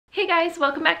guys,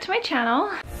 welcome back to my channel.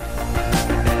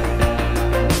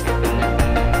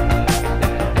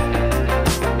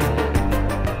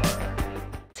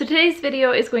 So today's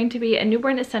video is going to be a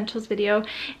newborn essentials video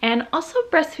and also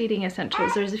breastfeeding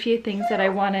essentials. There's a few things that I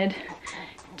wanted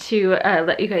to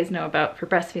let you guys know about for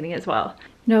breastfeeding as well.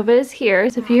 Nova is here,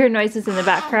 so if you hear noises in the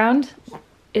background,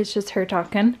 it's just her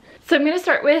talking. So I'm going to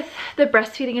start with the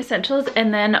breastfeeding essentials,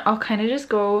 and then I'll kind of just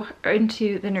go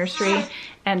into the nursery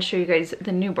and show you guys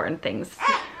the newborn things.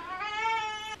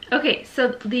 Okay, so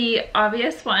the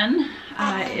obvious one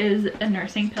is a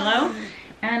nursing pillow.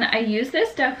 And I use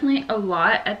this definitely a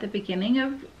lot at the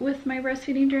beginning with my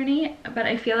breastfeeding journey, but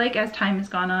I feel like as time has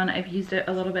gone on, I've used it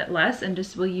a little bit less and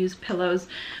just will use pillows,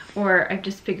 or I've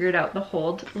just figured out the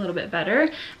hold a little bit better.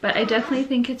 But I definitely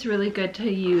think it's really good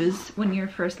to use when you're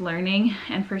first learning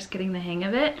and first getting the hang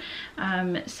of it.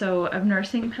 So a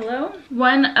nursing pillow.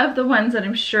 One of the ones that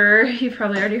I'm sure you've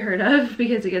probably already heard of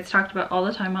because it gets talked about all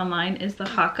the time online is the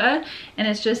Haka, and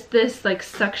it's just this like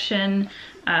suction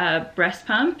breast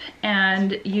pump,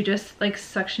 and you just like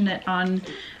suction it on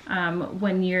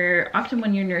when you're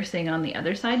nursing on the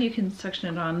other side. You can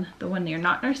suction it on the one you're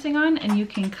not nursing on, and you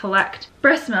can collect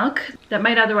breast milk that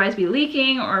might otherwise be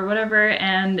leaking or whatever,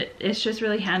 and it's just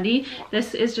really handy.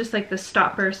 This is just like the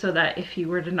stopper so that if you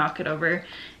were to knock it over,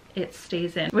 it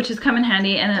stays in, which has come in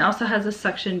handy. And it also has a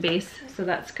suction base, so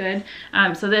that's good.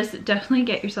 So this, definitely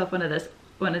get yourself one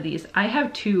of these. I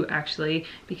have two actually,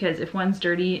 because if one's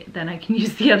dirty, then I can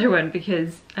use the other one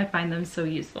because I find them so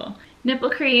useful.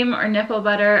 Nipple cream or nipple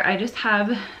butter, I just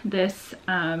have this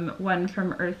one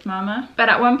from Earth Mama. But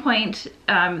at one point,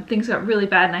 things got really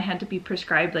bad and I had to be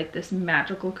prescribed like this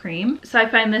magical cream. So I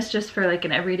find this just for like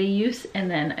an everyday use,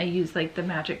 and then I use like the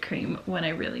magic cream when I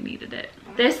really needed it.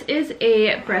 This is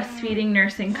a breastfeeding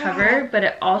nursing cover, but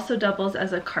it also doubles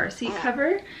as a car seat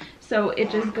cover. So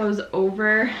it just goes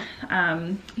over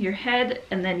your head,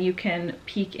 and then you can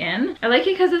peek in. I like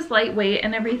it because it's lightweight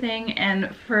and everything,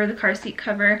 and for the car seat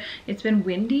cover, it's been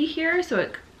windy here, so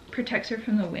it protects her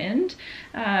from the wind,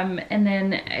 and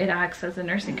then it acts as a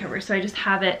nursing cover. So I just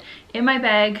have it in my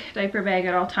bag, diaper bag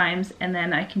at all times, and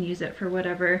then I can use it for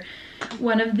whatever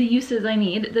one of the uses I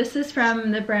need. This is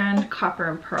from the brand Copper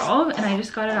and Pearl, and I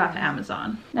just got it off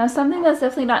Amazon. Now, something that's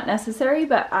definitely not necessary,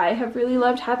 but I have really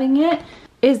loved having it,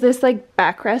 is this like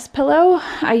backrest pillow.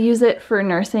 I use it for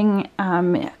nursing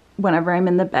whenever I'm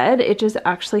in the bed. It just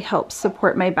actually helps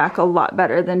support my back a lot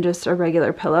better than just a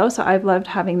regular pillow, so I've loved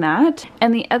having that.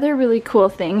 And the other really cool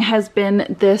thing has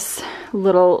been this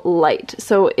little light.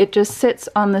 So it just sits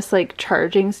on this like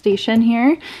charging station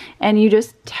here, and you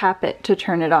just tap it to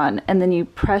turn it on, and then you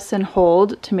press and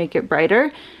hold to make it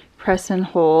brighter, press and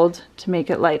hold to make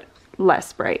it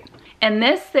less bright. And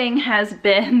this thing has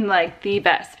been like the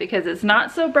best because it's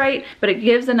not so bright, but it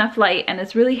gives enough light, and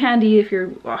it's really handy if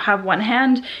you have one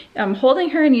hand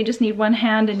holding her and you just need one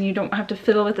hand and you don't have to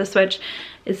fiddle with the switch.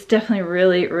 It's definitely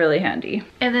really, really handy.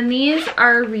 And then these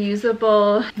are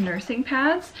reusable nursing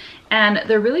pads, and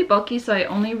they're really bulky, so I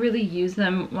only really use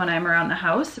them when I'm around the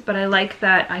house, but I like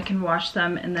that I can wash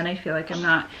them and then I feel like I'm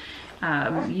not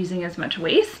using as much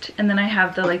waste. And then I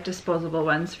have the like disposable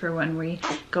ones for when we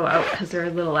go out because they're a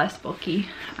little less bulky,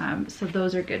 so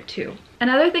those are good too.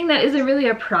 Another thing that isn't really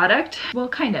a product, well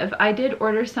kind of, I did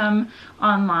order some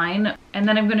online, and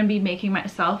then I'm going to be making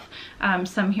myself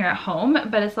some here at home,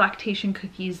 but it's lactation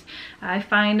cookies. I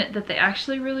find that they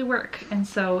actually really work, and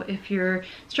so if you're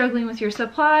struggling with your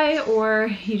supply or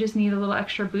you just need a little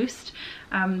extra boost,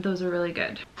 those are really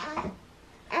good.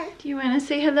 Do you want to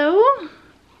say hello?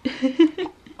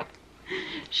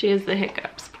 She has the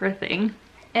hiccups, poor thing.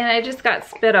 And I just got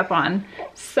spit up on.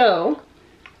 So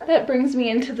that brings me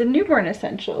into the newborn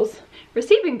essentials.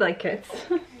 Receiving blankets.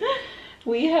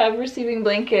 We have receiving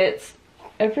blankets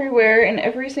everywhere in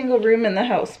every single room in the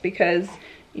house because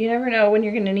you never know when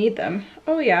you're gonna need them.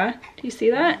 Oh yeah, do you see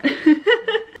that?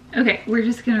 Okay, we're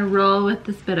just gonna roll with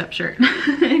the spit up shirt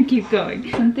and keep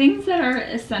going. Some things that are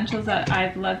essentials that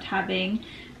I've loved having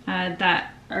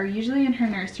that are usually in her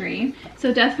nursery.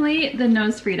 So definitely the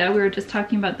nose Frida. We were just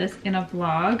talking about this in a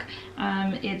vlog.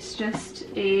 It's just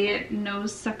a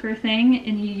nose sucker thing,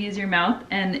 and you use your mouth,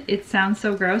 and it sounds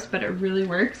so gross, but it really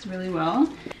works really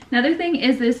well. Another thing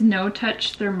is this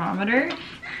no-touch thermometer.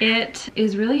 It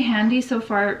is really handy so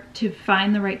far to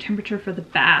find the right temperature for the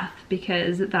bath,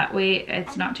 because that way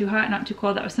it's not too hot, not too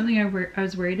cold. That was something I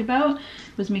was worried about,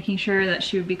 was making sure that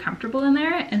she would be comfortable in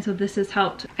there, and so this has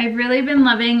helped. I've really been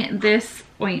loving this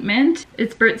ointment.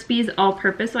 It's Burt's Bees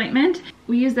all-purpose ointment.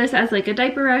 We use this as like a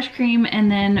diaper rash cream,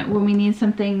 and then when we need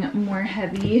something more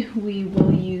heavy, we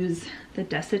will use the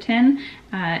Desitin,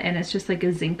 and it's just like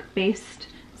a zinc-based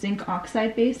zinc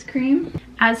oxide based cream.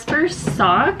 As for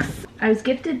socks, I was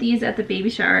gifted these at the baby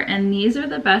shower, and these are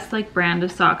the best like brand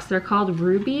of socks. They're called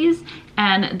Rubies,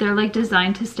 and they're like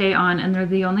designed to stay on, and they're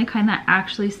the only kind that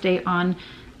actually stay on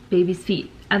baby's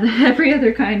feet. Every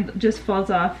other kind just falls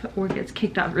off or gets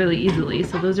kicked off really easily,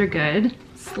 so those are good.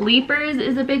 Sleepers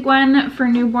is a big one for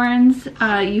newborns.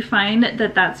 You find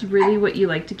that that's really what you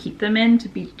like to keep them in, to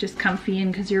be just comfy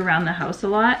and because you're around the house a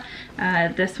lot.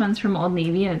 This one's from Old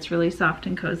Navy and it's really soft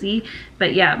and cozy.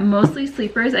 But yeah, mostly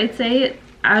sleepers, I'd say.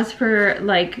 As for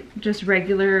like just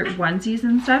regular onesies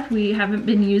and stuff, we haven't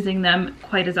been using them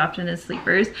quite as often as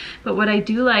sleepers. But what I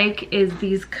do like is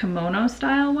these kimono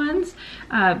style ones,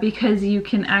 because you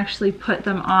can actually put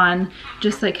them on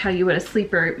just like how you would a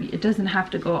sleeper. It doesn't have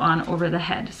to go on over the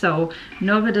head. So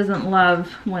Nova doesn't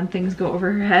love when things go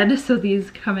over her head, so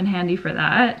these come in handy for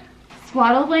that.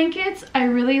 Swaddle blankets, I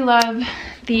really love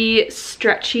the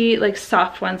stretchy, like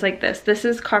soft ones like this. This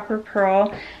is Copper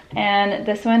Pearl, and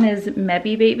this one is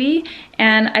Mebby Baby.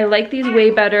 And I like these way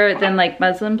better than like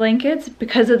muslin blankets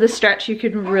because of the stretch. You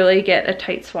can really get a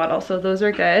tight swaddle, so those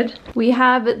are good. We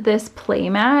have this play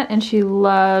mat, and she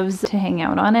loves to hang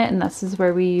out on it, and this is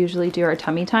where we usually do our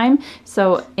tummy time.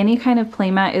 So any kind of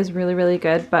play mat is really, really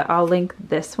good, but I'll link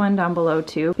this one down below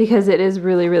too because it is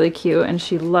really, really cute and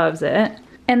she loves it.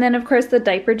 And then of course the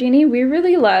diaper genie. We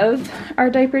really love our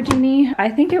diaper genie. I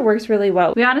think it works really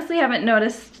well. We honestly haven't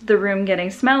noticed the room getting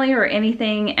smelly or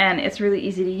anything, and it's really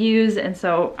easy to use, and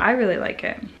so I really like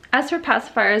it. As for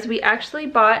pacifiers, we actually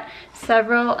bought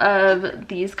several of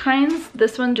these kinds.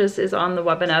 This one just is on the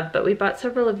Wub and Ub, but we bought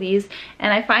several of these,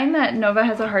 and I find that Nova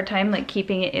has a hard time like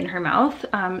keeping it in her mouth.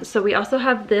 So we also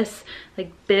have this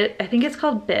like bit, I think it's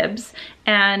called Bibs,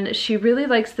 and she really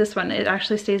likes this one. It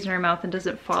actually stays in her mouth and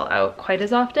doesn't fall out quite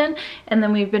as often. And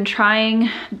then we've been trying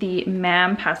the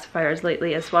Mam pacifiers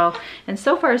lately as well, and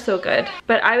so far so good.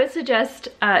 But I would suggest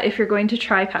if you're going to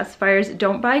try pacifiers,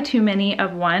 don't buy too many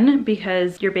of one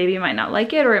because your baby might not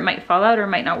like it, or it might fall out, or it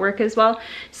might not work as well.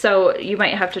 So you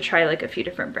might have to try like a few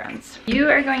different brands. You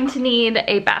are going to need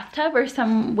a bathtub or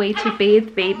some way to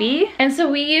bathe baby. And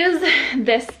so we use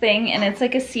this thing, and it's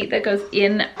like a seat that goes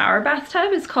in our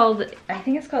bathtub. It's called, I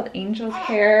think it's called Angel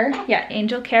Care. Yeah,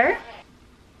 Angel Care.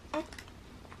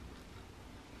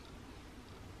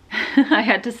 I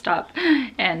had to stop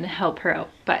and help her out.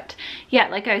 But yeah,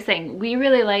 like I was saying, we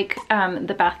really like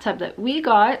the bathtub that we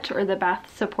got, or the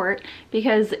bath support,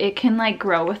 because it can like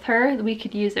grow with her. We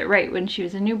could use it right when she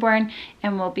was a newborn,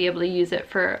 and we'll be able to use it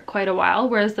for quite a while.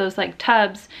 Whereas those like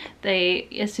tubs, they,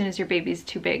 as soon as your baby's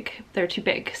too big, they're too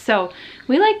big. So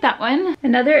we like that one.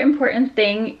 Another important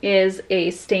thing is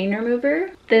a stain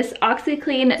remover. This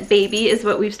OxiClean Baby is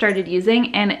what we've started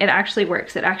using, and it actually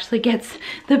works. It actually gets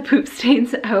the poop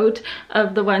stains out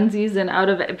of the onesies and out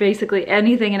of basically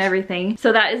anything and everything.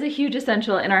 So that is a huge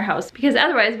essential in our house, because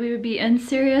otherwise we would be in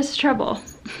serious trouble.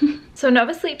 So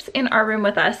Nova sleeps in our room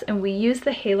with us, and we use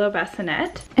the Halo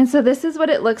bassinet. And so this is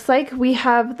what it looks like. We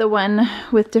have the one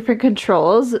with different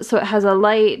controls. So it has a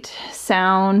light,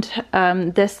 sound.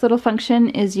 This little function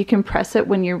is you can press it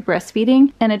when you're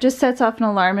breastfeeding, and it just sets off an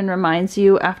alarm and reminds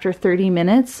you after 30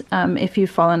 minutes if you've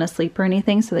fallen asleep or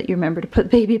anything, so that you remember to put the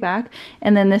baby back.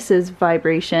 And then this is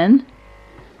vibration.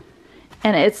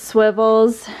 And it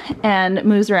swivels and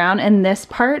moves around, and this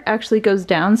part actually goes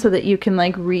down so that you can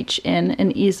like reach in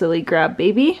and easily grab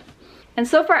baby. And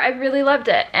so far I've really loved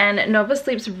it, and Nova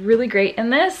sleeps really great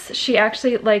in this. She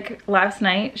actually, like last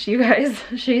night, you guys,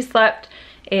 she slept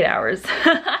 8 hours.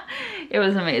 It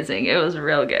was amazing. It was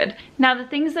real good. Now the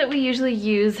things that we usually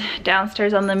use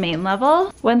downstairs on the main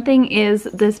level, one thing is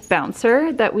this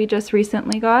bouncer that we just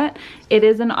recently got. It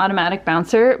is an automatic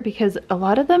bouncer, because a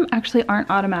lot of them actually aren't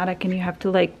automatic and you have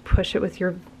to like push it with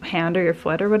your hand or your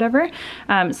foot or whatever.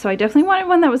 So I definitely wanted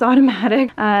one that was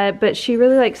automatic, but she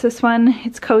really likes this one.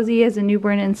 It's cozy as a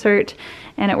newborn insert,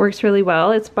 and it works really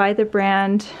well. It's by the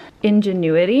brand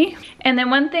Ingenuity. And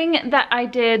then one thing that I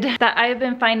did that I've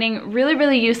been finding really,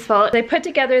 really useful, I put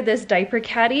together this diaper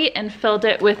caddy and filled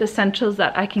it with essentials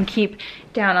that I can keep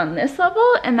down on this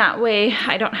level, and that way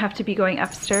I don't have to be going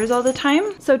upstairs all the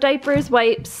time. So diapers,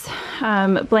 wipes,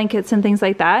 blankets, and things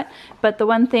like that. But the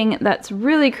one thing that's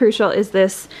really crucial is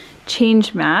this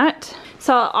change mat.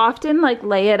 So I'll often like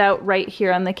lay it out right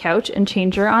here on the couch and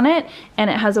change her on it, and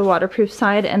it has a waterproof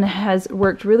side, and it has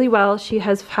worked really well. She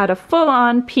has had a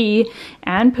full-on pee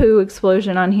and poo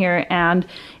explosion on here, and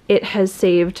it has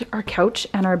saved our couch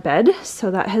and our bed, so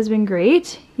that has been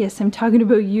great. Yes, I'm talking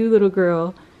about you, little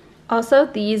girl. Also,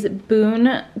 these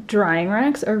Boone drying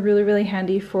racks are really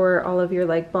handy for all of your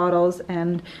like bottles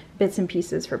and bits and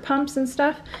pieces for pumps and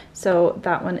stuff. So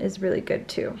that one is really good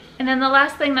too. And then the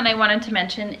last thing that I wanted to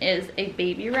mention is a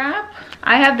baby wrap.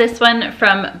 I have this one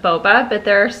from Boba, but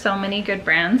there are so many good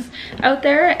brands out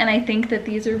there, and I think that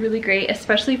these are really great,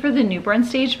 especially for the newborn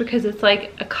stage, because it's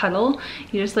like a cuddle.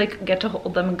 You just like get to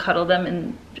hold them and cuddle them,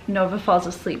 and Nova falls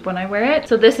asleep when I wear it.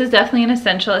 So this is definitely an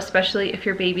essential, especially if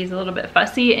your baby's a little bit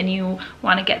fussy and you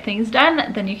want to get things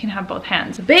done, then you can have both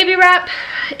hands. So baby wrap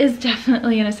is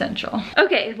definitely an essential.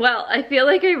 Okay, well, I feel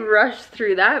like I rushed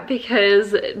through that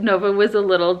because Nova was a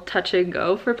little touch and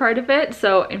go for part of it.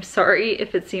 So I'm sorry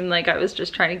if it seemed like I was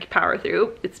just trying to power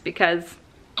through. It's because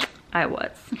I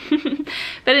was.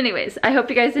 But anyways, I hope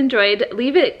you guys enjoyed.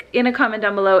 Leave it in a comment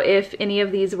down below if any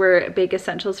of these were big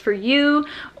essentials for you,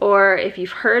 or if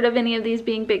you've heard of any of these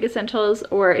being big essentials,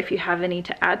 or if you have any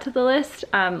to add to the list.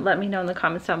 Let me know in the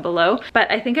comments down below.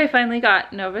 But I think I finally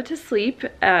got Nova to sleep.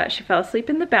 She fell asleep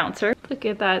in the bouncer. Look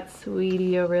at that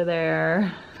sweetie over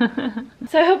there.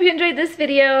 So I hope you enjoyed this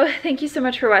video. Thank you so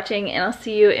much for watching, and I'll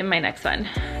see you in my next one.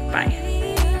 Bye.